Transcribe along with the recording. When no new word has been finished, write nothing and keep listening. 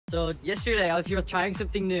So yesterday I was here trying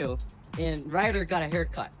something new, and Ryder got a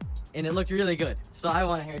haircut, and it looked really good. So I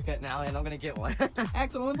want a haircut now, and I'm gonna get one.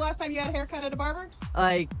 Excellent. When was the last time you had a haircut at a barber?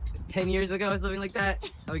 Like 10 years ago or something like that.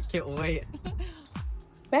 I can't wait.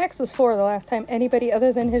 Max was 4 the last time anybody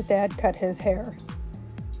other than his dad cut his hair.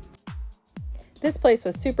 This place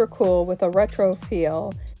was super cool with a retro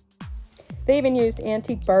feel. They even used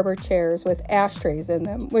antique barber chairs with ashtrays in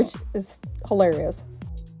them, which is hilarious.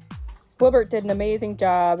 Wilbert did an amazing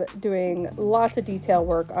job doing lots of detail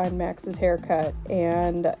work on Max's haircut,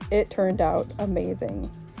 and it turned out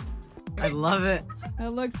amazing. I love it. It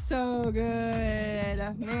looks so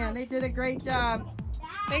good. Man, they did a great job.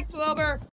 Thanks, Wilbur.